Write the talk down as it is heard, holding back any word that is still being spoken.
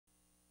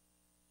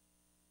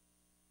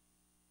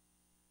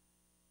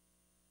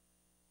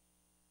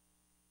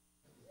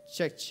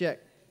Check, check.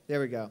 There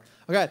we go.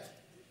 Okay.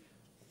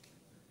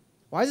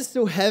 Why is it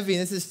so heavy?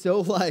 And this is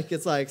so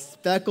it's like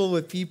speckled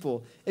with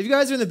people. If you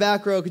guys are in the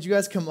back row, could you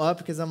guys come up?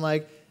 Because I'm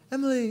like,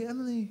 Emily.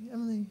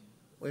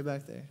 Way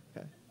back there.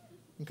 Okay.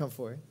 You can come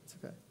forward. It's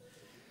okay.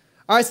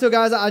 All right, so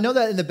guys, I know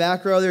that in the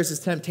back row there's this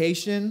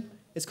temptation.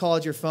 It's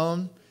called your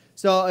phone.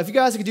 So if you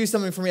guys could do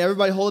something for me,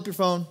 everybody hold up your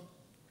phone.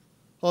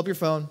 Hold up your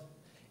phone.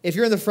 If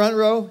you're in the front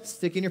row,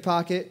 stick it in your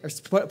pocket or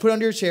put it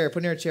under your chair.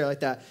 Put it in your chair like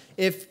that.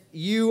 If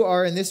you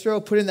are in this row,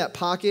 put it in that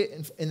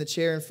pocket in the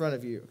chair in front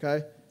of you,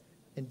 okay?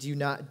 And do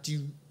not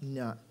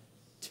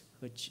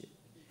touch it.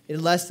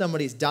 Unless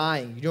somebody's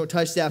dying, you don't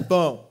touch that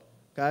phone,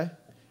 okay?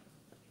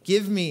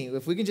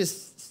 If we can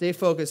just stay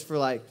focused for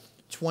like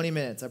 20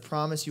 minutes, I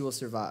promise you will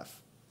survive.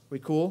 We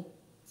cool?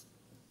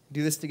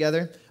 Do this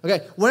together?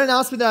 Okay, one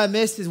announcement that I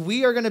missed is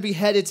we are going to be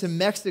headed to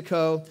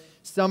Mexico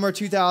summer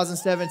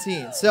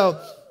 2017.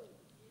 So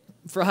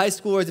for high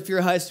schoolers, if you're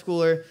a high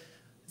schooler,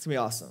 it's going to be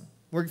awesome.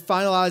 We're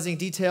finalizing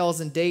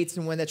details and dates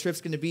and when that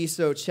trip's going to be,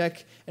 so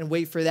check and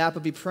wait for that,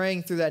 but be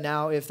praying through that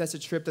now. If that's a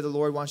trip that the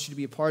Lord wants you to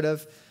be a part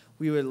of,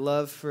 we would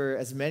love for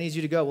as many as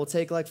you to go. We'll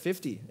take like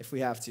 50 if we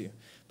have to,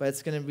 but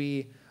it's going to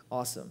be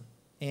awesome.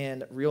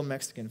 And real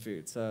Mexican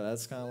food, so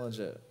that's kind of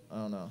legit. I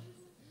don't know.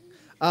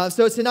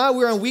 So tonight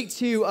we're on week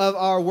 2 of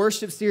our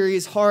worship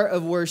series, Heart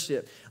of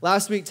Worship.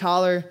 Last week,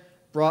 Tyler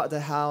brought the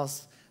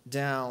house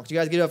down. Did you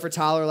guys get up for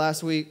Tyler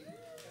last week?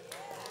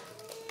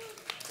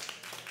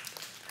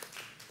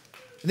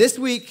 This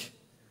week,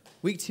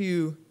 week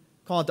 2,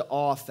 call it the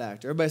awe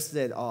factor. Everybody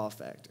say the awe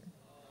factor.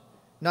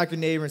 Knock your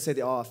neighbor and say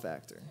the awe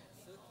factor.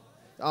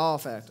 The awe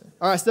factor.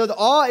 All right, so the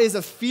awe is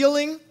a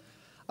feeling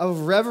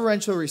of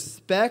reverential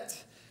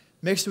respect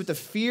mixed with the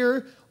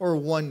fear or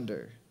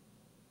wonder.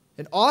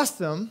 And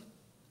awesome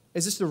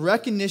is just a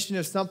recognition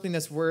of something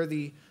that's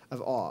worthy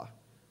of awe.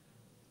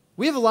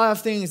 We have a lot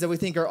of things that we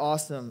think are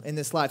awesome in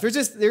this life. There's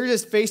just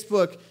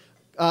Facebook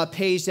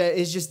page that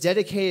is just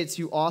dedicated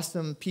to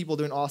awesome people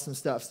doing awesome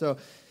stuff. So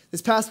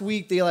this past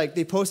week,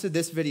 they posted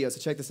this video, so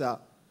check this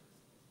out.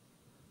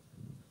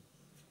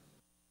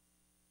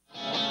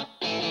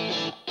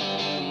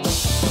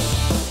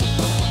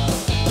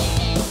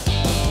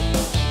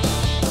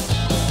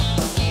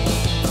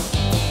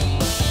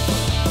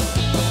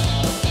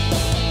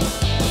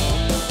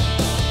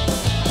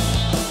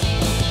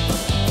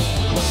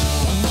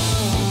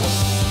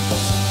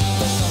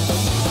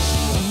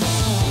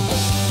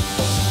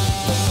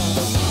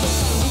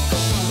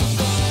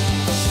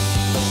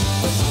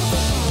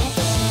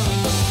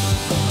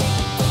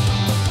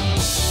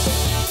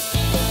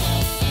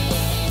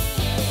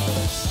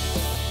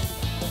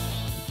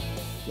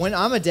 When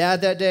I'm a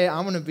dad that day,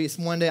 I'm going to be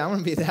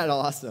that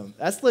awesome.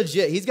 That's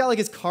legit. He's got like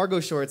his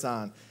cargo shorts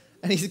on,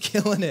 and he's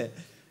killing it.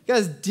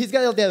 He's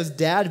got those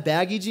dad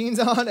baggy jeans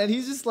on, and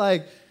he's just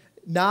like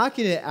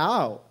knocking it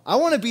out. I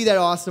want to be that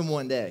awesome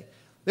one day.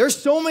 There's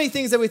so many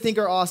things that we think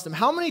are awesome.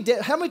 How many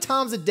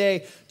times a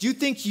day do you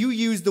think you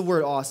use the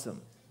word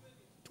awesome?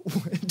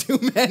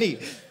 Too many.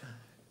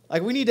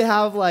 Like we need to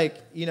have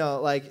like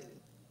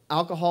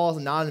Alcohol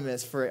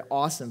Anonymous for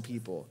awesome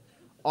people.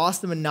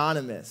 Awesome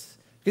Anonymous.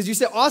 Because you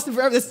say awesome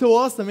forever. That's so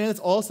awesome, man. It's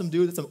awesome,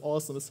 dude. That's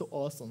awesome. It's so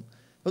awesome.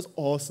 That's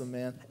awesome,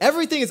 man.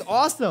 Everything is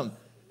awesome.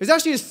 There's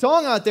actually a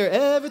song out there.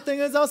 Everything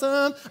is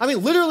awesome. I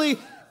mean, literally,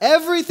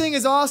 everything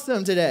is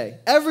awesome today.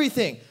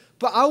 Everything.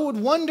 But I would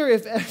wonder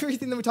if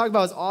everything that we talk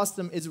about is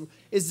awesome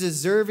is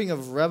deserving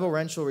of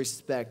reverential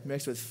respect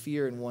mixed with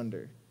fear and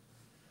wonder.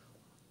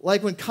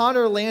 Like when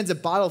Connor lands a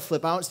bottle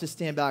flip, I don't just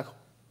stand back.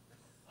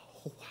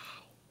 Oh,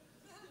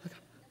 wow.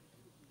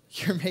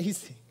 You're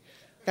amazing.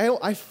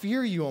 I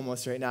fear you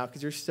almost right now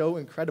because you're so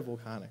incredible,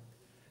 Connor.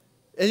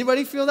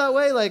 Anybody feel that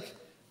way? Like,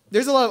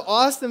 there's a lot of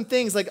awesome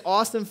things, like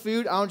awesome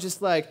food. I don't just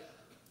like,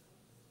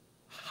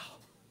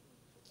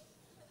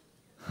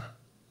 wow.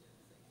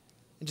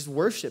 And just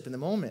worship in the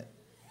moment.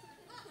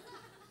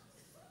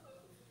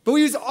 But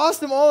we use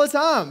awesome all the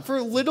time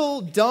for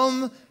little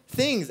dumb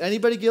things.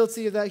 Anybody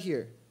guilty of that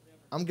here?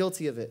 I'm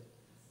guilty of it.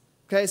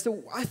 Okay,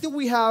 so I think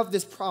we have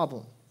this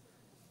problem.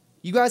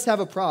 You guys have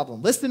a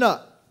problem. Listen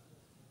up.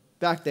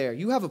 Back there,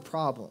 you have a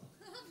problem.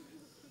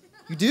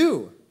 You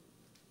do.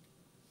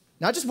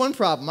 Not just one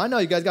problem. I know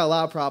you guys got a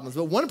lot of problems,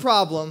 but one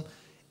problem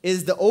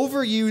is the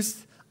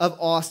overuse of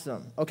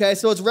awesome. Okay,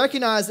 so it's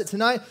recognized that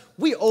tonight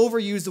we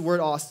overuse the word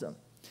awesome.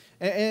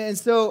 And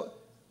so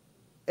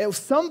at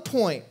some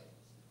point,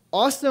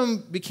 awesome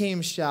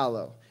became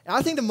shallow. And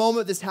I think the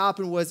moment this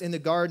happened was in the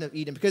Garden of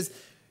Eden, because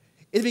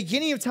in the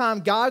beginning of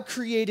time, God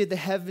created the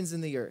heavens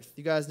and the earth.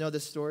 You guys know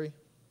this story?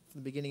 From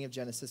the beginning of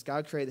Genesis,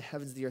 God created the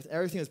heavens and the earth.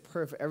 Everything was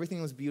perfect.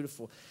 Everything was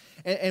beautiful.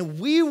 And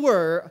we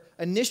were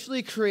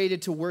initially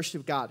created to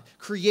worship God.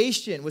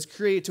 Creation was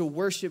created to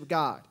worship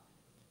God.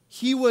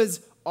 He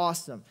was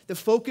awesome. The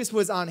focus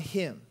was on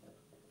him.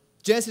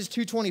 Genesis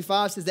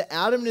 2:25 says that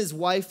Adam and his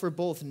wife were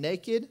both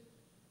naked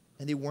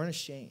and they weren't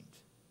ashamed.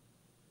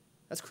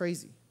 That's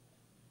crazy.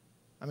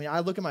 I mean, I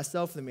look at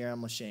myself in the mirror,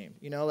 I'm ashamed.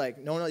 Like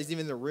no one else is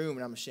even in the room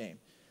and I'm ashamed.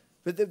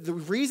 But the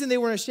reason they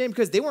weren't ashamed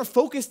because they weren't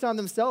focused on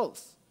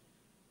themselves.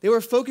 They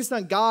were focused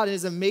on God and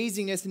his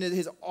amazingness and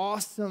his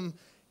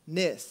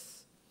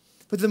awesomeness.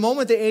 But the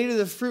moment they ate of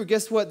the fruit,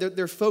 guess what?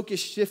 Their focus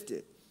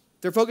shifted.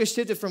 Their focus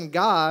shifted from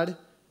God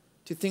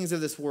to things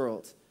of this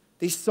world.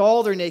 They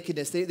saw their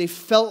nakedness. They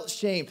felt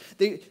shame.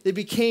 They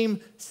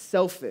became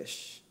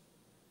selfish.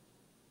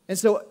 And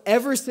so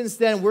ever since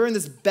then, we're in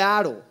this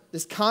battle,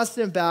 this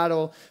constant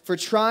battle for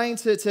trying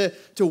to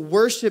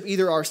worship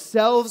either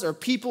ourselves or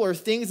people or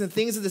things and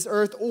things of this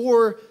earth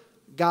or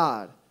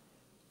God.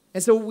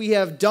 And so we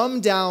have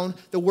dumbed down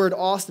the word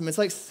awesome. It's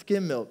like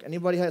skim milk.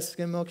 Anybody has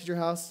skim milk at your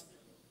house?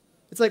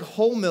 It's like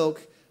whole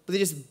milk, but they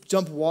just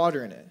dump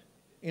water in it.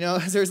 You know,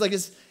 there's like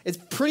this, it's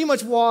pretty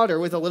much water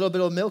with a little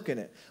bit of milk in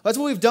it. That's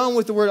what we've done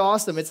with the word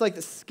awesome. It's like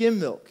the skim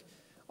milk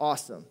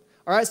awesome.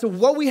 All right, so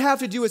what we have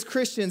to do as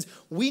Christians,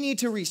 we need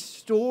to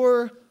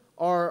restore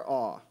our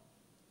awe.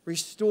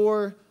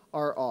 Restore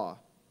our awe.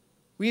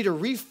 We need to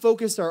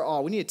refocus our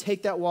awe. We need to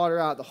take that water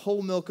out, the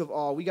whole milk of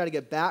awe. We got to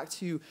get back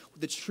to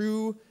the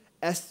true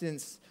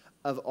essence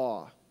of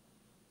awe.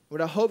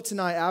 What I hope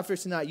tonight, after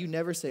tonight, you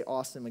never say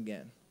awesome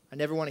again. I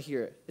never want to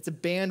hear it. It's a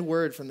banned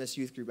word from this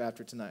youth group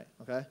after tonight.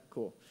 Okay,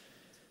 cool.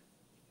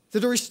 So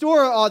to restore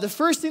our awe, the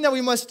first thing that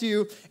we must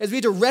do is we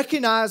need to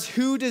recognize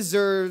who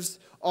deserves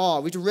awe.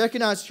 We need to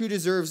recognize who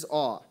deserves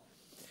awe.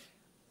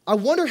 I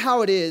wonder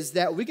how it is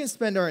that we can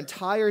spend our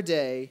entire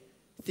day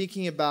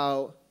thinking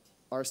about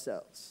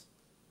ourselves.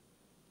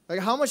 Like,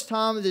 how much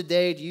time of the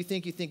day do you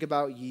think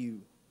about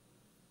you?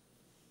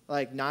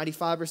 Like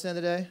 95% of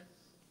the day?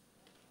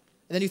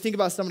 And then you think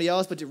about somebody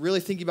else, but you're really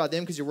thinking about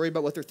them because you're worried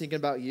about what they're thinking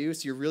about you,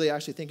 so you're really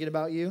actually thinking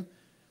about you.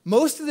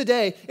 Most of the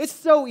day, it's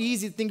so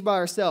easy to think about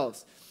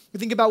ourselves. We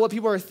think about what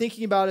people are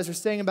thinking about us or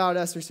saying about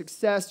us or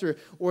success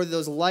or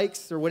those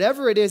likes or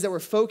whatever it is that we're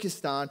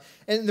focused on.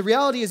 And the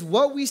reality is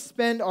what we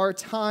spend our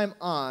time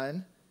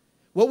on,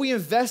 what we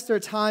invest our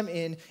time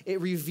in,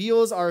 it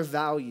reveals our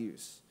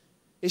values.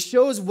 It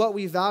shows what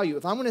we value.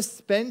 If I'm going to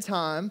spend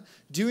time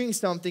doing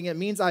something, it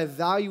means I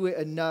value it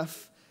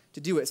enough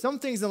to do it. Some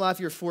things in life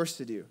you're forced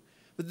to do.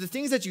 But the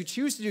things that you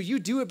choose to do, you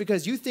do it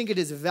because you think it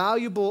is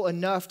valuable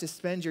enough to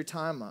spend your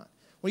time on.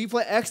 When you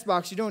play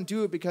Xbox, you don't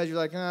do it because you're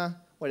like,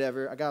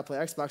 whatever, I got to play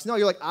Xbox. No,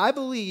 you're like, I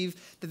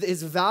believe that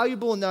it's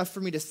valuable enough for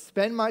me to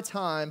spend my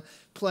time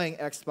playing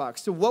Xbox.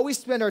 So what we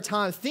spend our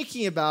time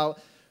thinking about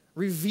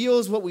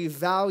reveals what we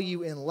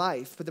value in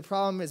life. But the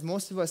problem is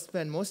most of us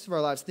spend most of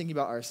our lives thinking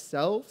about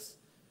ourselves,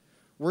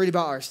 worried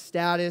about our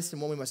status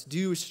and what we must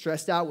do,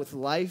 stressed out with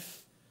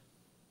life.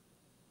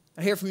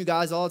 I hear from you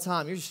guys all the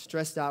time, you're just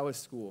stressed out with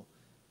school.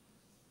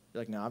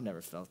 You're like, no, I've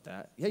never felt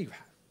that. Yeah, you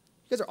have.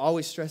 You guys are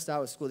always stressed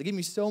out with school. They give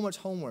me so much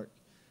homework.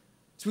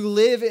 So we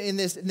live in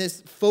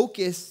this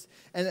focus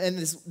and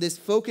this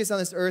focus on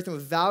this earth and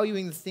we're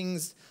valuing the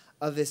things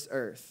of this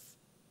earth.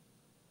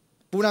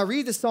 But when I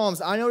read the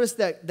Psalms, I notice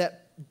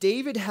that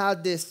David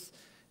had this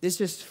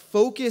just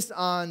focus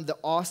on the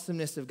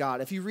awesomeness of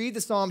God. If you read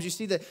the Psalms, you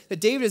see that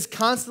David is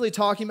constantly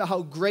talking about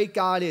how great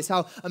God is,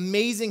 how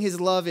amazing his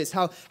love is,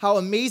 how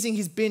amazing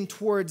he's been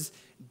towards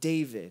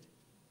David.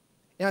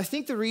 And I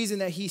think the reason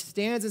that he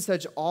stands in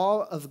such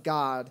awe of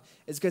God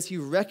is because he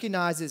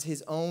recognizes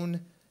his own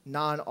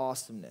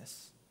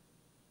non-awesomeness.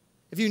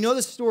 If you know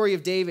the story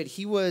of David,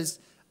 he was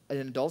an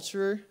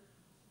adulterer.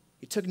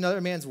 He took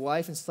another man's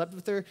wife and slept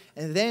with her,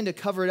 and then to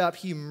cover it up,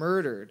 he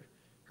murdered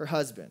her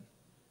husband.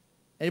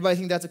 Anybody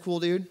think that's a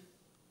cool dude?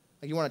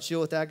 Like you want to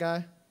chill with that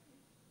guy?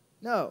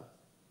 No.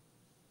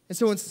 And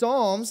so in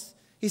Psalms,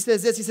 he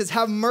says this, he says,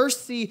 have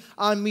mercy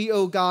on me,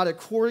 O God,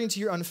 according to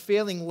your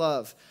unfailing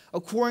love.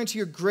 According to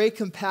your great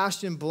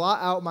compassion,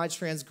 blot out my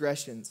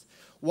transgressions.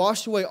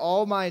 Wash away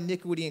all my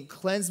iniquity and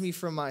cleanse me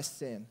from my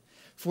sin.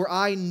 For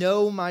I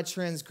know my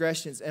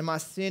transgressions, and my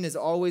sin is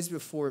always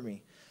before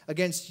me.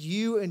 Against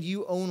you and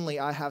you only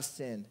I have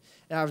sinned,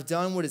 and I have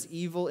done what is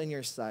evil in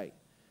your sight.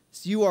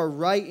 So you are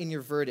right in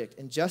your verdict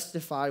and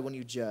justified when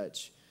you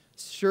judge.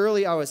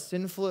 Surely I was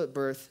sinful at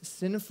birth,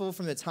 sinful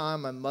from the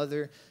time my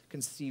mother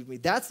conceived me.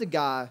 That's a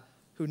guy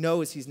who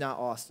knows he's not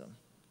awesome.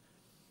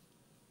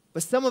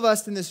 But some of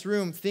us in this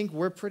room think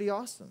we're pretty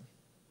awesome.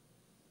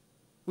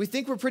 We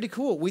think we're pretty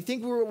cool. We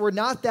think we're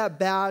not that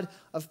bad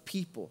of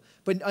people.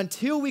 But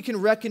until we can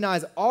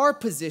recognize our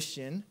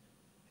position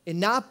in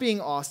not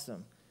being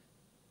awesome,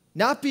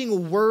 not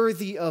being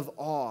worthy of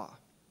awe.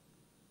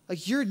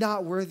 Like, you're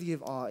not worthy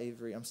of awe,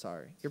 Avery. I'm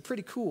sorry. You're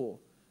pretty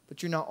cool,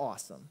 but you're not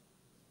awesome.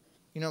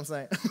 You know what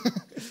I'm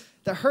saying?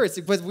 That hurts,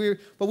 but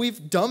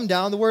we've dumbed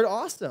down the word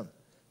awesome.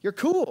 You're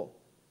cool.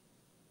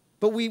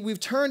 But we've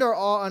turned our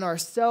awe on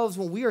ourselves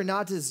when we are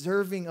not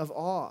deserving of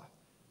awe.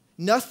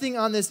 Nothing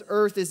on this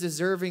earth is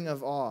deserving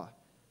of awe.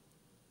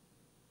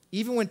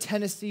 Even when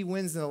Tennessee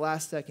wins in the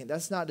last second,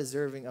 that's not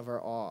deserving of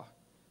our awe.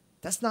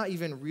 That's not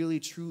even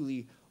really,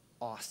 truly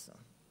awesome.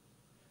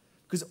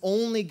 Because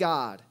only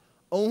God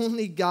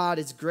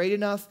is great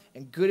enough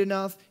and good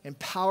enough and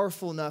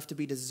powerful enough to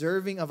be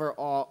deserving of our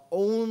awe.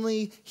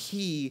 Only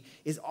He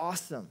is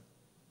awesome.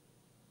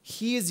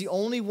 He is the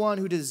only one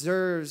who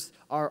deserves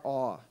our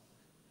awe.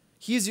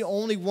 He is the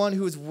only one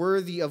who is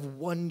worthy of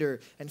wonder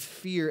and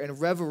fear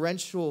and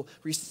reverential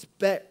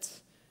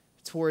respect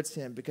towards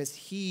him because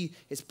he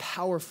is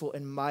powerful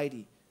and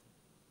mighty.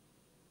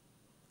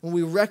 When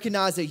we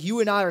recognize that you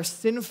and I are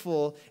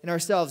sinful in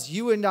ourselves,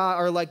 you and I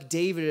are like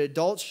David, an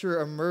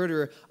adulterer, a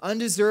murderer,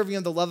 undeserving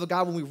of the love of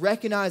God, when we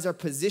recognize our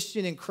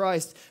position in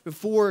Christ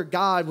before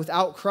God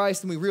without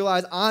Christ, and we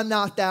realize I'm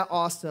not that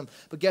awesome,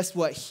 but guess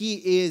what?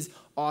 He is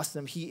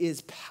awesome. He is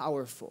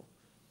powerful.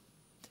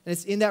 And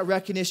it's in that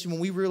recognition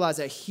when we realize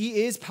that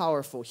he is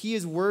powerful, he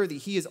is worthy,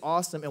 he is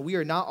awesome, and we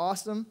are not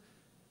awesome.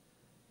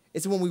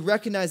 It's when we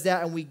recognize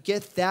that and we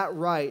get that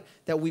right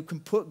that we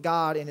can put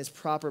God in his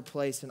proper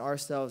place and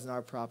ourselves in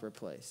our proper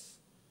place.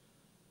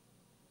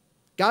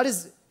 God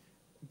is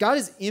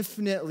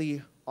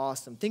infinitely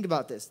awesome. Think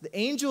about this. The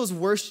angels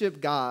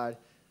worship God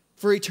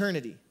for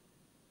eternity.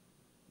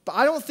 But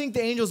I don't think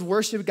the angels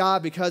worship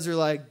God because they're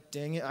like,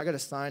 dang it, I got a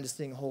sign to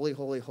sing holy,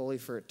 holy, holy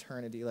for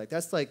eternity. Like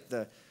that's like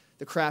the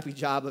crappy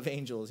job of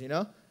angels, you know?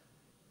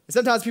 And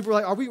sometimes people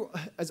are like,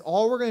 is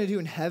all we're going to do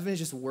in heaven is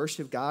just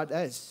worship God?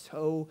 That is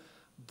so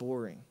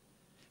boring.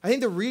 I think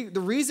the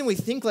reason we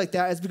think like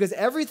that is because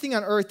everything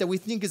on earth that we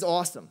think is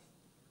awesome,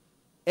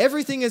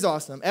 everything is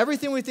awesome.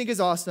 Everything we think is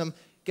awesome,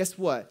 guess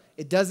what?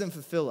 It doesn't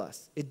fulfill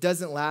us. It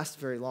doesn't last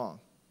very long.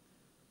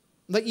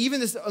 Like even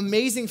this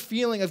amazing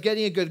feeling of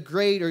getting a good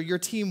grade or your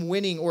team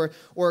winning or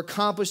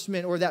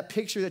accomplishment or that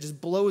picture that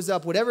just blows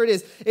up, whatever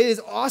it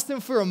is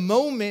awesome for a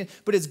moment,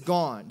 but it's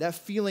gone. That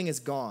feeling is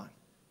gone.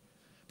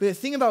 But the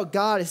thing about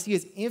God is he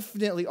is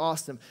infinitely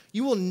awesome.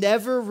 You will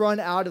never run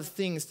out of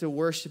things to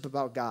worship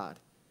about God.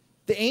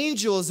 The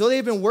angels, though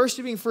they've been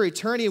worshiping for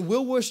eternity and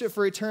will worship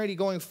for eternity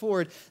going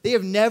forward, they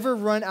have never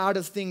run out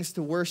of things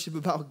to worship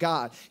about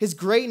God. His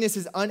greatness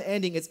is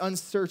unending. It's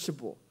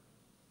unsearchable.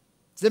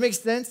 Does that make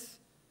sense?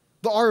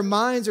 But our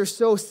minds are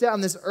so set on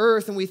this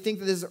earth and we think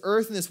that this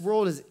earth and this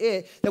world is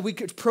it, that we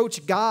could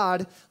approach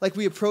God like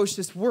we approach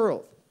this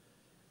world.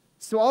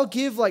 So I'll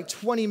give like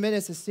 20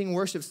 minutes to sing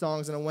worship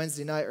songs on a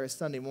Wednesday night or a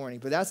Sunday morning,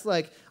 but that's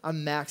like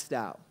I'm maxed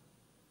out.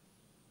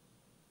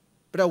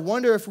 But I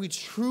wonder if we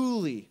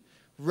truly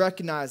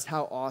recognize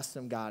how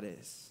awesome God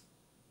is.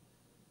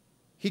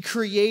 He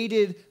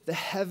created the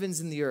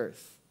heavens and the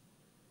earth.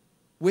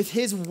 With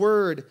his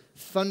word,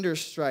 thunder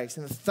strikes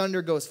and the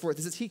thunder goes forth.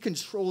 It says he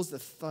controls the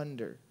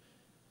thunder.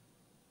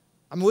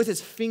 I mean, with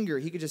his finger,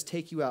 he could just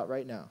take you out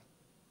right now.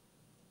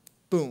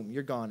 Boom,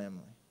 you're gone,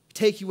 Emily.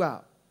 Take you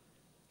out.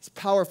 He's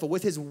powerful.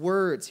 With his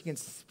words, he can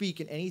speak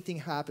and anything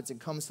happens and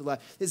comes to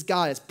life. This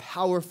God is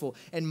powerful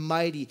and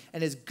mighty,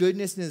 and his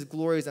goodness and his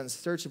glory is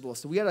unsearchable.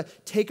 So we got to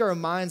take our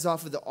minds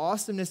off of the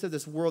awesomeness of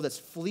this world that's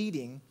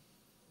fleeting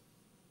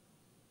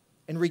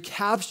and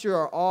recapture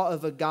our awe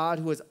of a God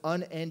who is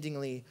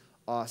unendingly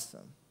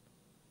awesome.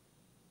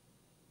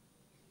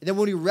 And then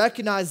when we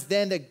recognize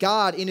then that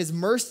God, in his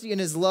mercy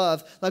and his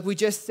love, like we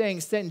just sang,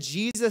 sent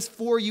Jesus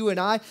for you and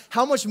I,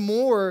 how much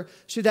more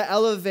should that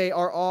elevate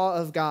our awe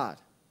of God?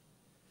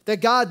 That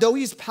God, though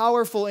he's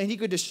powerful and he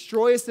could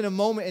destroy us in a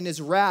moment in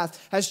his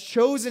wrath, has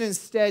chosen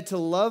instead to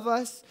love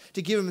us,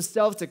 to give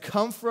himself, to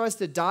come for us,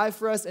 to die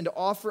for us, and to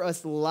offer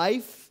us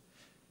life,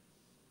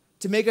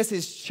 to make us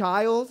his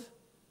child.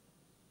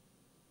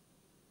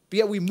 But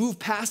yet we move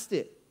past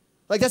it.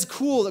 Like, that's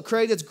cool,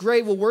 Craig, that's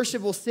great. We'll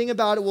worship, we'll sing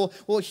about it,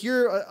 we'll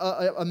hear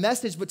a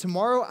message, but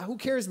tomorrow, who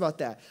cares about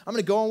that? I'm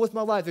going to go on with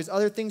my life. There's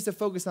other things to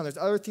focus on. There's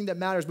other thing that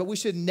matters, but we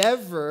should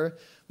never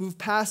move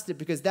past it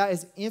because that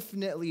is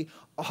infinitely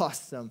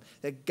awesome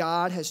that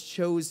God has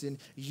chosen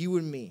you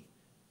and me.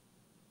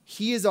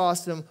 He is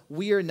awesome.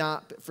 We are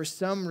not, but for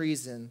some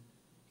reason,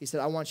 he said,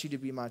 I want you to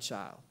be my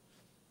child.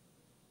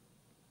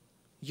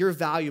 You're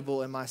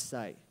valuable in my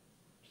sight.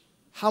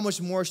 How much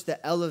more should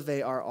that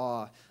elevate our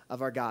awe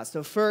of our God?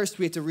 So first,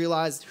 we have to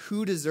realize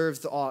who deserves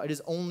the awe. It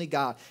is only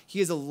God. He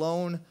is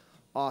alone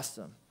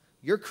awesome.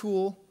 You're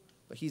cool,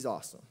 but he's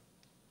awesome.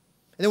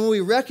 And then when we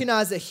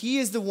recognize that he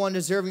is the one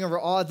deserving of our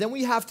awe, then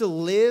we have to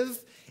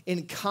live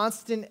in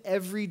constant,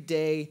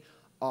 everyday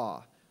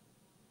awe.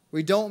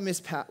 We don't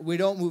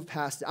move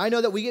past it. I know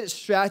that we get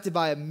distracted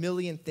by a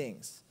million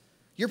things.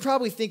 You're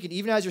probably thinking,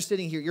 even as you're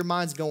sitting here, your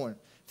mind's going,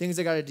 things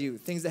I got to do,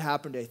 things that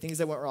happened today, things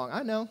that went wrong.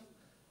 I know.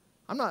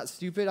 I'm not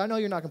stupid. I know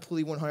you're not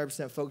completely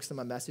 100% focused on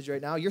my message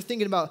right now. You're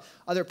thinking about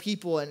other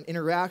people and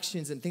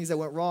interactions and things that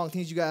went wrong,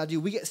 things you got to do.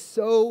 We get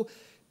so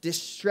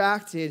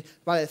distracted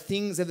by the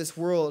things of this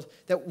world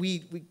that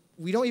we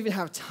don't even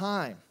have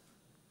time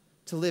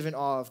to live in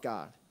awe of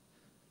God.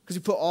 Because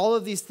we put all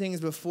of these things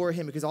before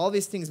him because all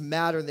these things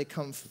matter and they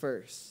come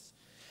first.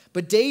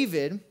 But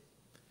David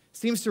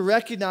seems to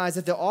recognize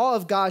that the awe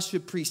of God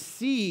should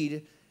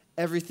precede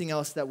everything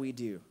else that we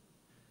do.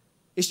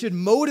 It should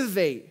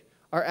motivate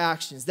our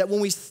actions. That when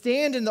we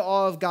stand in the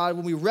awe of God,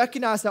 when we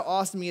recognize how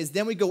awesome he is,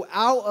 then we go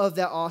out of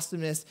that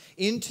awesomeness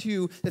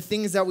into the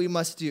things that we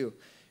must do.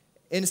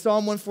 In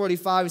Psalm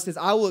 145, it says,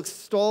 I will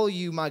extol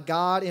you, my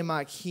God and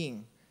my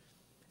King,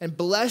 and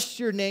bless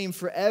your name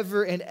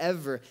forever and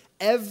ever.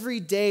 Every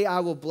day I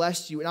will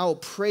bless you, and I will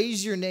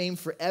praise your name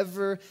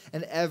forever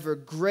and ever.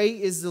 Great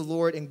is the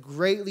Lord, and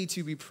greatly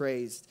to be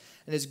praised,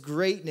 and his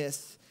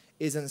greatness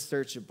is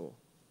unsearchable.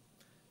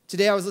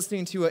 Today I was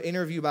listening to an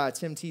interview by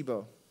Tim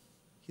Tebow.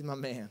 He's my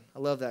man. I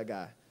love that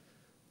guy.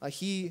 Like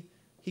he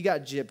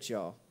got gypped,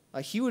 y'all.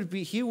 Like he would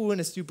win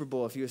a Super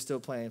Bowl if he was still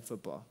playing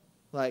football.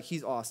 Like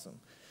he's awesome.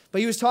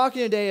 But he was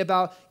talking today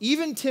about,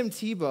 even Tim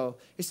Tebow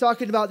is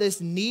talking about this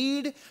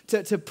need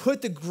to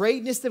put the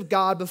greatness of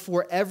God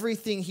before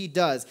everything he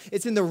does.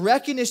 It's in the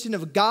recognition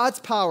of God's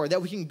power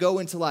that we can go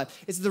into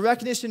life. It's the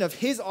recognition of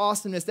his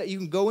awesomeness that you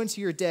can go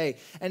into your day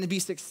and be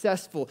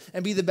successful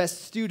and be the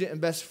best student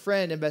and best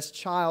friend and best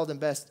child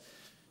and best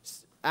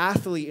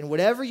athlete. And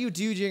whatever you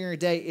do during your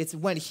day, it's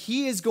when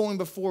he is going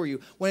before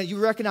you, when you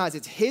recognize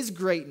it's his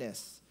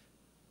greatness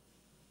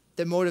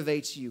that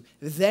motivates you.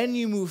 Then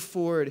you move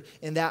forward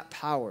in that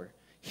power.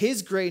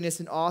 His greatness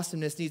and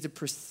awesomeness needs to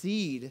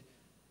precede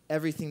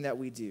everything that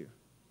we do.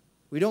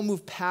 We don't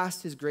move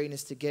past his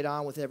greatness to get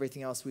on with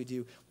everything else we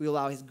do. We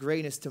allow his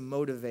greatness to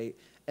motivate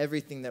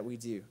everything that we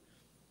do.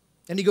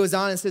 And he goes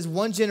on and says,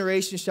 one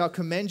generation shall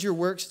commend your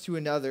works to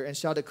another and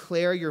shall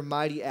declare your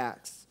mighty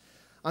acts.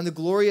 On the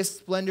glorious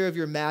splendor of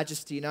your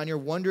majesty and on your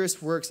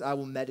wondrous works I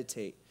will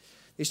meditate.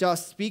 They shall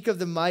speak of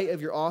the might of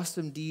your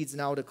awesome deeds,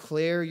 and I will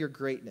declare your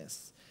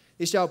greatness.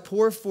 They shall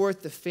pour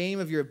forth the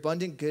fame of your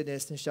abundant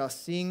goodness and shall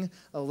sing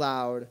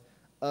aloud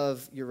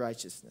of your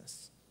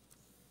righteousness.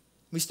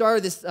 We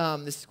started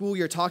this school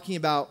year talking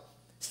about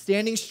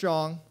standing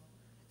strong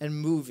and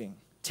moving,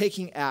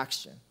 taking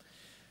action.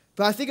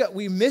 But I think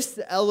we missed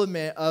the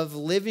element of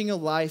living a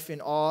life in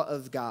awe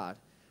of God.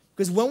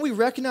 Because when we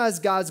recognize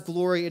God's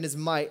glory and his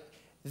might,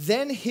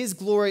 then his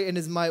glory and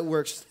his might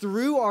works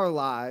through our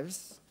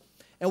lives,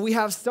 and we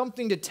have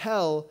something to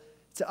tell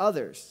to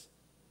others.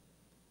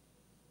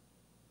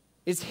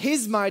 It's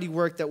his mighty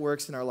work that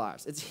works in our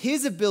lives. It's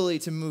his ability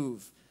to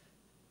move.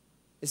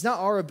 It's not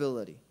our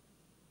ability.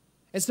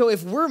 And so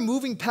if we're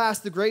moving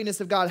past the greatness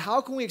of God, how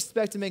can we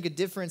expect to make a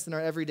difference in our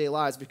everyday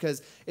lives?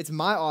 Because it's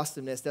my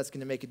awesomeness that's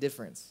going to make a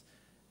difference.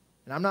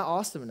 And I'm not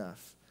awesome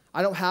enough.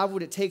 I don't have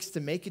what it takes to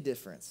make a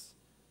difference.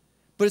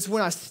 But it's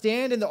when I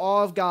stand in the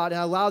awe of God and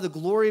I allow the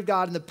glory of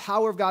God and the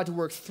power of God to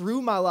work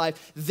through my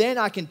life, then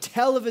I can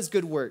tell of his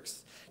good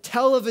works.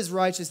 Tell of his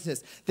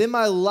righteousness. Then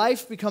my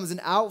life becomes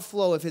an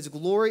outflow of his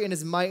glory and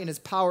his might and his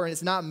power, and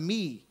it's not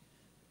me.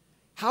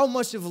 How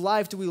much of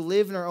life do we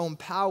live in our own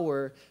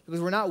power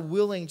because we're not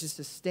willing just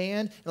to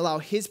stand and allow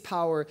his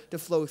power to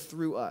flow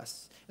through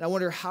us? And I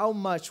wonder how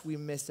much we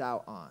miss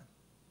out on.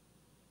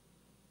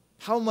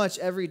 How much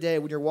every day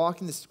when you're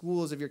walking the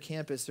schools of your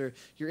campus or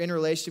you're in a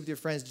relationship with your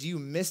friends, do you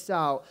miss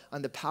out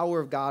on the power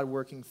of God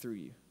working through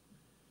you?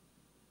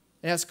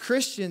 And as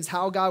Christians,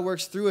 how God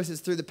works through us is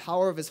through the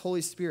power of his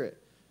Holy Spirit.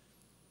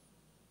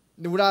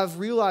 And what I've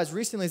realized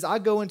recently is I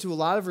go into a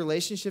lot of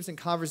relationships and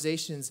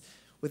conversations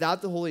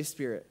without the Holy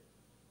Spirit.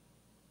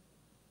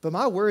 But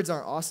my words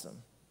aren't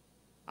awesome.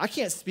 I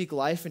can't speak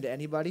life into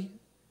anybody.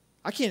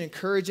 I can't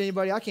encourage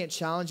anybody. I can't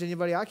challenge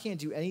anybody. I can't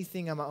do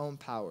anything on my own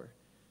power.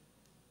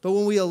 But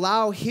when we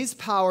allow his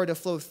power to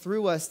flow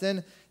through us,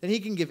 then he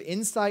can give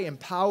insight and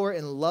power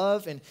and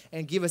love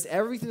and give us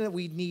everything that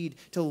we need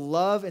to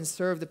love and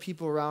serve the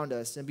people around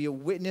us and be a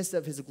witness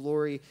of his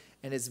glory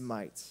and his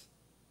might.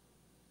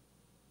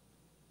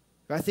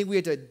 But I think we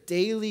have to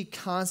daily,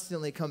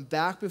 constantly come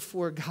back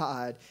before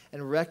God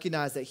and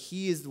recognize that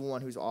he is the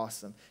one who's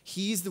awesome.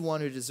 He's the one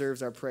who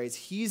deserves our praise.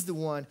 He's the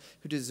one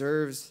who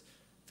deserves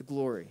the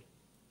glory.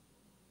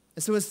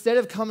 And so instead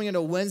of coming on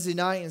a Wednesday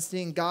night and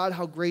saying, God,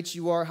 how great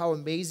you are, how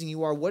amazing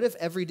you are, what if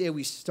every day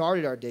we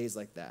started our days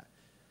like that?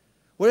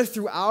 What if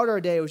throughout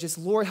our day it was just,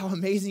 Lord, how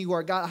amazing you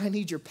are. God, I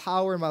need your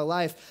power in my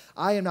life.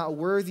 I am not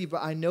worthy,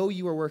 but I know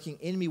you are working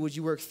in me. Would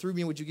you work through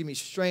me? Would you give me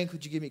strength?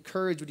 Would you give me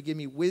courage? Would you give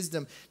me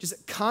wisdom?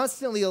 Just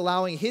constantly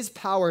allowing his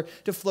power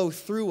to flow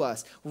through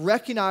us,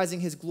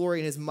 recognizing his glory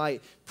and his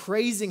might,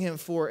 praising him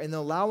for it, and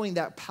allowing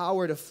that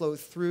power to flow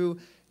through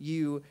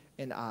you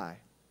and I.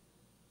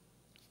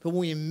 But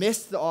when we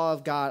miss the awe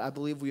of God, I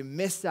believe we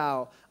miss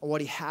out on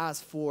what he has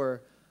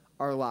for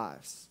our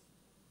lives.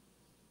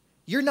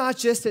 You're not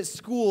just at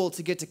school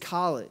to get to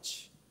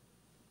college.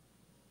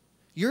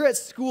 You're at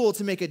school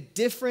to make a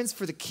difference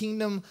for the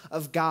kingdom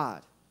of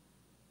God.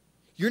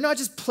 You're not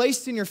just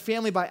placed in your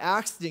family by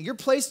accident. You're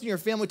placed in your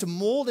family to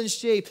mold and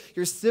shape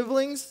your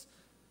siblings,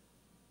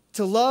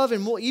 to love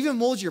and even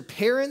mold your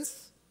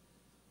parents.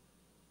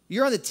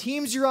 You're on the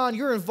teams you're on.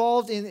 You're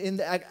involved in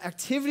the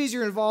activities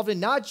you're involved in,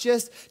 not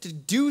just to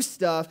do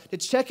stuff, to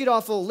check it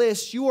off a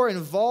list. You are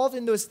involved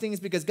in those things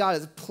because God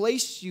has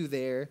placed you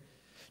there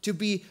to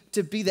be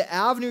the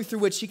avenue through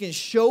which he can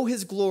show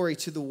his glory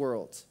to the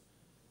world.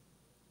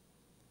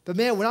 But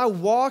man, when I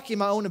walk in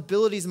my own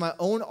abilities, my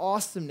own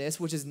awesomeness,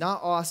 which is not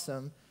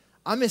awesome,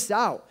 I miss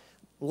out.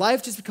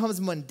 Life just becomes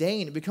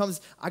mundane. It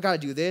becomes, I got to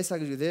do this, I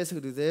got to do this, I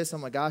got to do this. Oh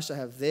my gosh, I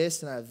have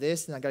this, and I have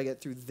this, and I got to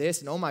get through this.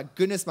 And oh my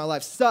goodness, my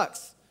life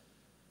sucks.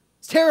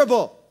 It's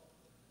terrible.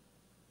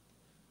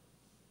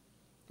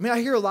 I mean, I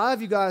hear a lot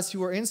of you guys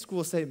who are in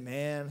school say,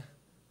 man,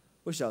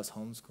 wish I was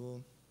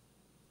homeschooled.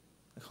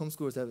 Like,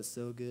 homeschoolers have it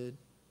so good.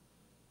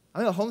 I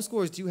mean, the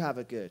homeschoolers do have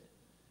it good.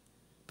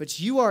 But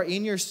you are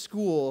in your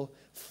school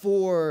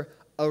for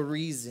a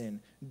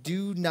reason.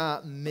 Do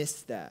not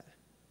miss that.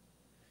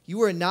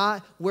 You are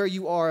not where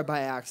you are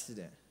by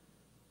accident.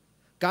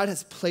 God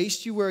has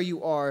placed you where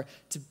you are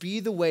to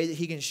be the way that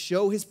he can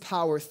show his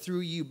power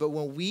through you. But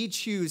when we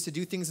choose to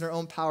do things in our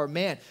own power,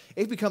 man,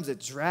 it becomes a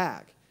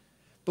drag.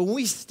 But when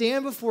we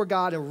stand before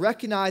God and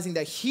recognizing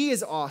that he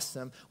is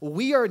awesome,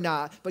 we are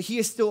not, but he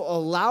has still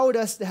allowed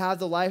us to have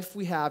the life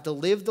we have, to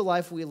live the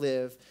life we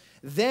live,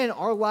 then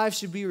our life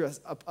should be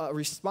a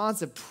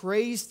response of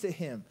praise to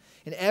him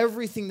in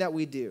everything that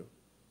we do.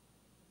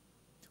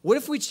 What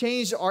if we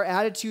changed our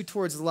attitude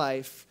towards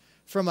life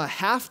from a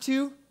have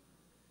to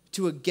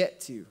a get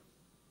to?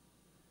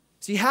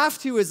 See, have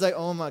to is like,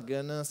 oh my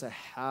goodness, I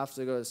have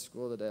to go to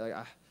school today. Like,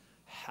 I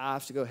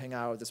have to go hang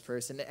out with this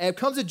person. And it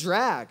becomes a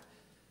drag.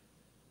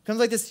 It becomes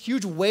like this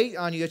huge weight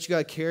on you that you got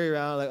to carry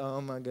around. Like,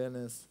 oh my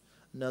goodness,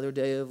 another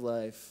day of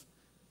life.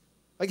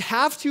 Like,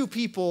 have to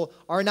people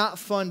are not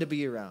fun to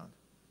be around.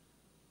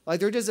 Like,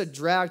 they're just a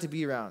drag to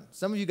be around.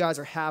 Some of you guys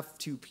are have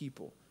to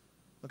people.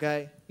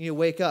 Okay? You need to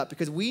wake up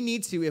because we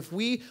need to, if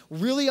we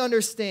really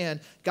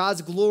understand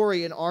God's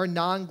glory and our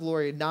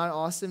non-glory,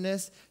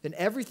 non-awesomeness, then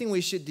everything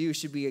we should do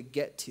should be a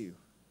get to.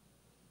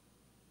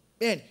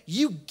 Man,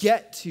 you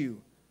get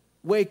to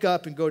wake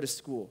up and go to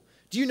school.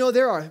 Do you know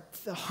there are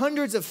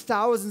hundreds of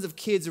thousands of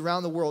kids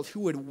around the world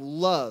who would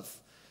love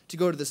to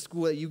go to the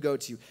school that you go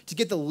to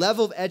get the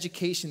level of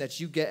education that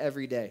you get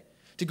every day,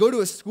 to go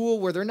to a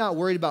school where they're not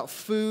worried about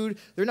food,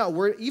 they're not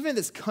worried, even in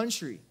this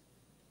country.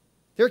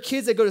 There are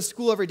kids that go to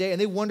school every day and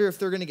they wonder if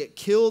they're going to get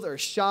killed or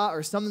shot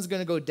or something's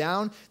going to go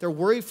down. They're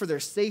worried for their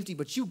safety,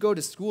 but you go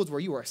to schools where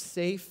you are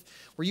safe,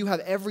 where you have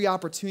every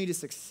opportunity to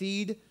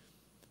succeed.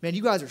 Man,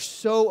 you guys are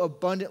so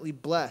abundantly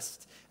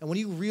blessed. And when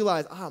you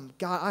realize,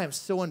 God, I am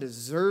so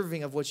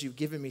undeserving of what you've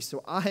given me,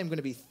 so I am going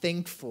to be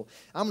thankful.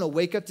 I'm going to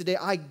wake up today.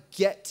 I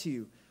get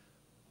to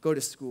go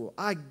to school.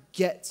 I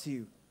get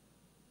to.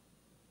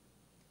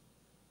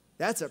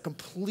 That's a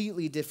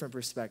completely different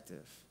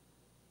perspective.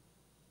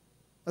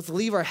 Let's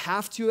leave our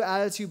have to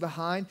attitude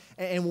behind.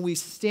 And when we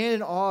stand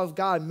in awe of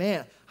God,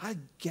 man, I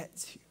get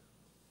to.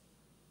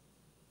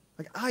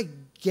 Like, I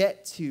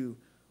get to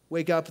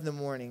wake up in the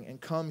morning and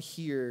come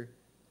here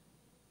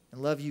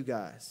and love you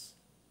guys.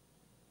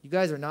 You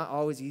guys are not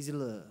always easy to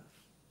love.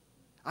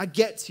 I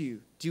get to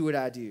do what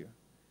I do.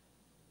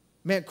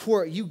 Man,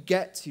 Court, you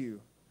get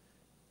to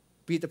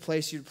be at the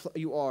place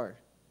you are.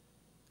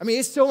 I mean,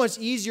 it's so much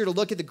easier to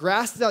look at the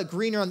grass is out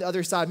greener on the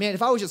other side. Man,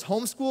 if I was just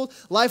homeschooled,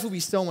 life would be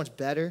so much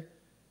better.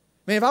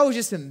 Man, if I was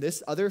just in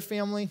this other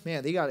family,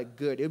 man, they got it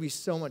good. It would be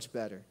so much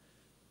better.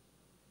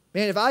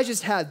 Man, if I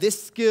just had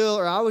this skill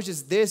or I was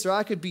just this or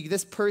I could be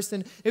this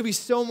person, it would be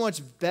so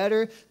much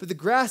better. But the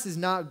grass is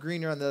not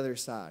greener on the other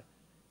side.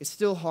 It's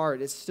still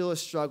hard. It's still a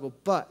struggle.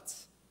 But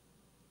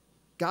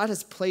God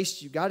has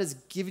placed you. God has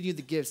given you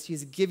the gifts. He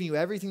has given you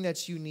everything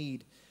that you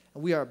need.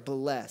 And we are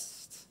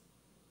blessed.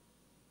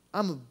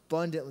 I'm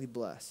abundantly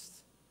blessed.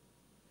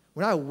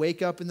 When I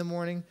wake up in the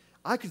morning,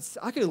 I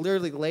could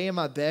literally lay in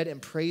my bed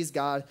and praise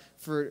God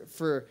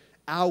for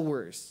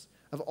hours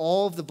of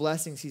all of the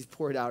blessings he's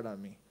poured out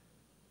on me.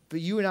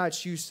 But you and I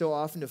choose so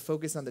often to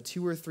focus on the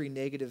 2 or 3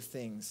 negative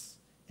things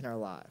in our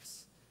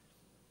lives.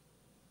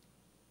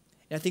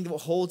 And I think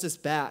what holds us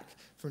back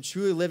from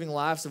truly living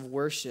lives of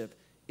worship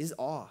is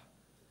awe.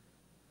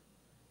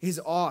 Is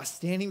awe,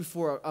 standing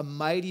before a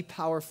mighty,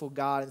 powerful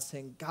God and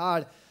saying,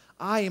 God,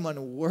 I am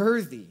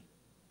unworthy,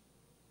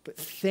 but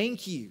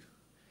thank you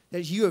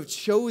that you have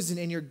chosen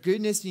in your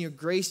goodness and your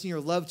grace and your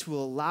love to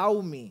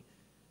allow me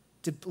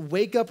to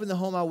wake up in the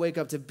home I wake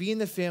up, to be in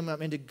the family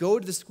I'm in, to go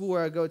to the school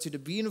where I go to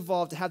be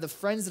involved, to have the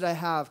friends that I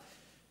have.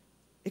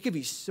 It could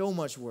be so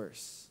much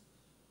worse.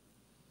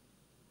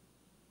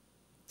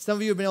 Some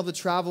of you have been able to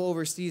travel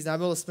overseas, and I've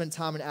been able to spend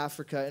time in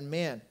Africa, and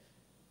man,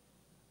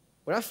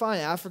 what I find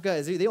in Africa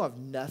is they don't have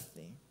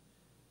nothing,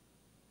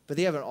 but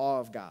they have an awe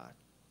of God.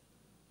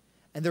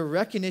 And the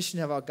recognition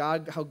of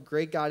how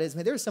great God is,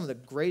 man, they're some of the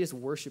greatest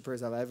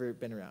worshipers I've ever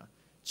been around.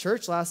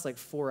 Church lasts like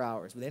 4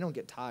 hours, but they don't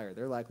get tired.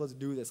 They're like, let's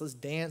do this. Let's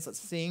dance. Let's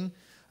sing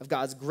of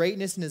God's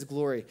greatness and his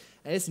glory.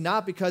 And it's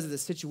not because of the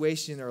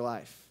situation in their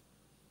life.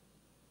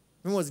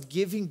 Everyone was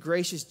giving,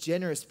 gracious,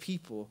 generous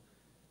people,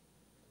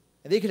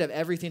 and they could have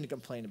everything to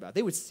complain about.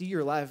 They would see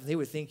your life, and they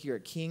would think you're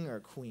a king or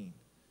a queen.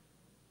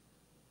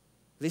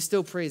 They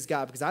still praise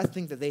God because I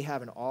think that they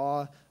have an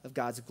awe of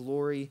God's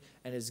glory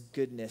and his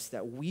goodness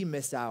that we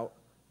miss out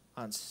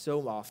on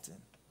so often.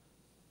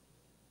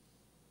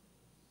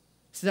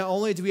 So not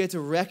only do we have to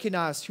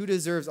recognize who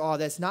deserves awe,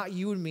 that's not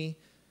you and me.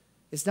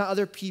 It's not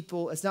other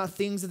people. It's not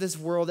things of this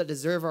world that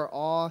deserve our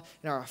awe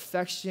and our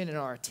affection and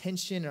our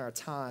attention and our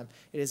time.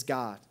 It is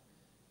God.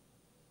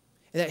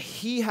 And that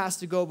he has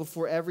to go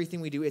before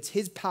everything we do. It's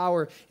his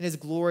power and his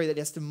glory that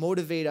has to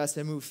motivate us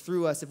and move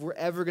through us if we're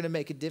ever going to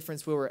make a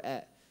difference where we're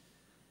at.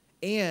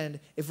 And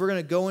if we're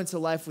going to go into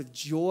life with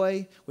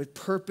joy, with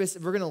purpose,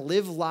 if we're going to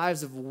live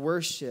lives of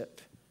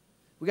worship,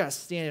 we got to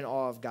stand in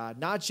awe of God,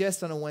 not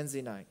just on a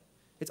Wednesday night.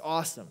 It's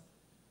awesome.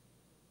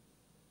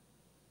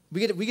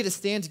 We get to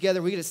stand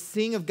together. We get to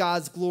sing of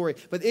God's glory.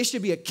 But it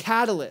should be a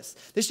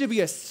catalyst. This should be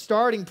a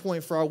starting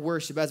point for our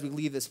worship as we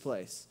leave this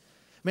place.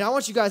 I mean, I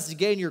want you guys to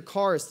get in your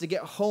cars, to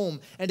get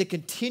home, and to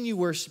continue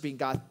worshiping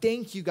God.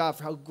 Thank you, God,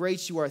 for how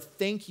great you are.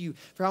 Thank you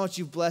for how much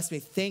you've blessed me.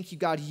 Thank you,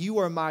 God. You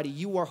are mighty.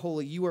 You are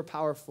holy. You are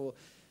powerful.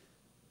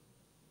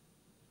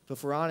 But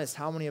if we're honest,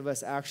 how many of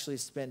us actually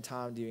spend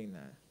time doing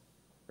that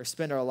or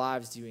spend our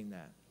lives doing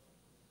that?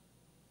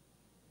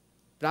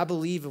 But I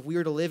believe if we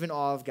were to live in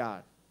awe of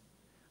God,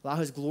 allow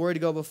his glory to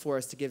go before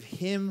us, to give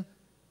him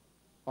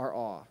our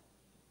awe,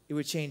 it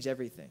would change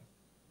everything.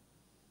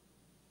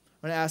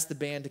 I'm going to ask the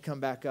band to come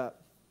back up.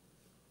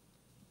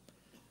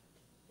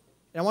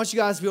 And I want you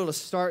guys to be able to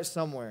start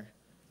somewhere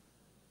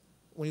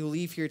when you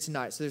leave here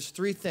tonight. So there's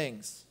 3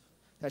 things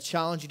that I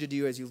challenge you to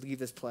do as you leave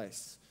this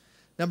place.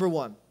 Number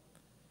 1,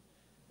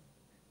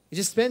 you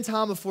just spend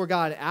time before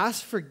God and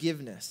ask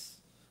forgiveness.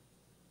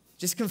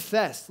 Just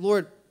confess,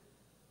 Lord,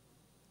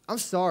 I'm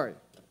sorry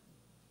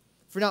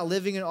for not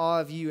living in awe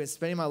of you and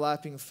spending my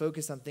life being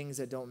focused on things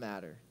that don't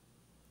matter.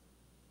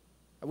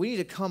 We need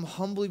to come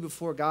humbly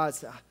before God and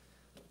say,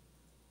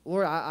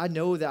 Lord, I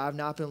know that I've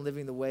not been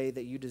living the way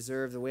that you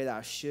deserve, the way that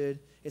I should.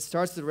 It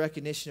starts with the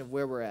recognition of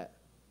where we're at.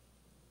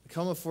 We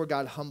come before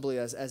God humbly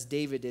as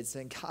David did,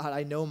 saying, God,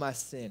 I know my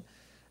sin,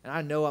 and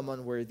I know I'm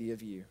unworthy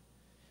of you.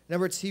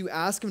 Number 2,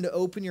 ask him to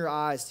open your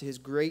eyes to his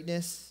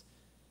greatness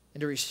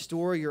and to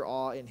restore your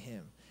awe in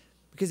him.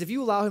 Because if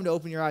you allow him to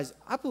open your eyes,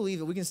 I believe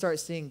that we can start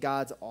seeing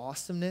God's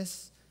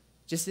awesomeness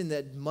just in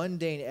the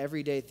mundane,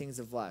 everyday things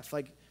of life.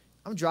 Like,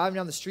 I'm driving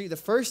down the street. The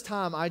first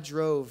time I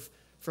drove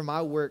from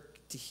my work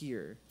to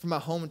here, from my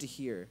home to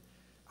here,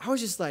 I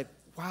was just like,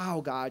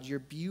 wow, God, your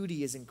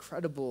beauty is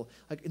incredible.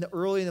 Like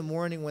early in the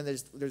morning when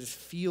there's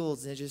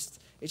fields and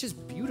it's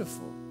just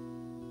beautiful.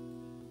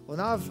 Well,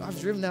 now I've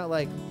driven that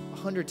like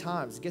 100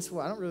 times. Guess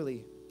what? I don't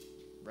really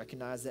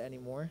recognize that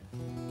anymore.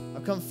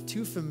 I've become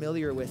too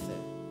familiar with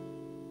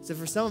it. So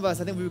for some of us,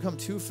 I think we become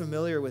too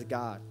familiar with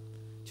God,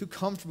 too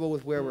comfortable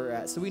with where we're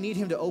at. So we need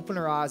him to open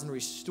our eyes and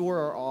restore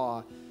our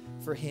awe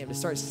for him, to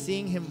start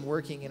seeing him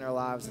working in our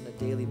lives on a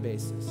daily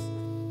basis.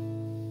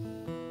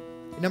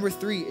 Number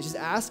 3 is just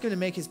ask him to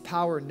make his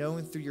power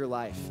known through your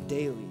life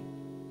daily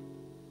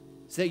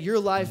so that your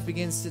life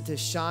begins to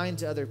shine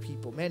to other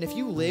people. Man, if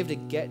you lived a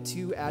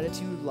get-to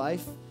attitude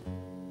life,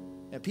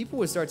 and people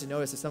would start to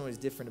notice if someone was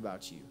different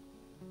about you.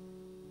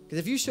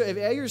 Because if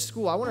at your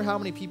school, I wonder how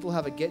many people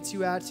have a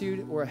get-to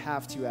attitude or a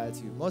have-to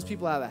attitude. Most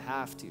people have a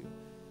have-to.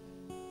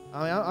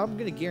 I mean, I'm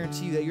going to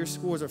guarantee you that your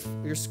schools are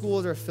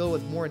filled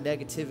with more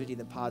negativity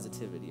than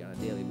positivity on a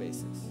daily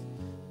basis.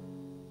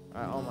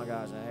 All right, oh my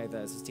gosh, I hate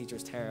this. This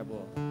teacher's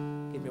terrible.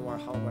 Give me more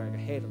homework. I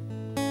hate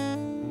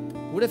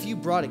him. What if you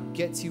brought a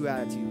get-to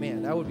attitude?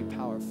 Man, that would be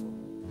powerful.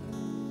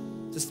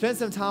 So spend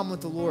some time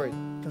with the Lord,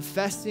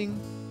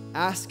 confessing,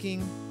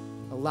 asking,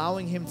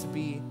 allowing him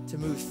to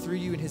move through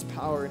you in his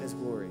power and his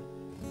glory.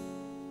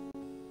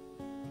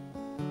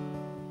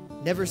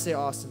 Never say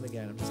awesome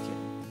again. I'm just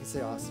kidding. You can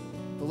say awesome.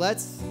 But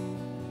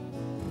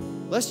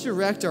let's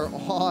direct our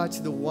awe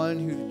to the one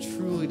who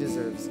truly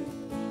deserves it.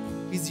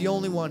 He's the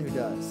only one who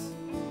does.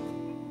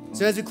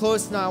 So as we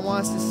close tonight, I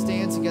want us to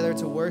stand together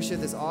to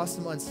worship this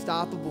awesome,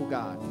 unstoppable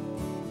God,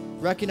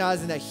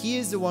 recognizing that he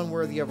is the one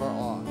worthy of our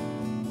awe,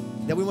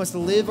 that we must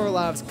live our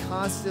lives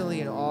constantly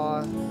in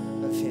awe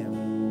of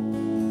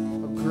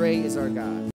him. How great is our God.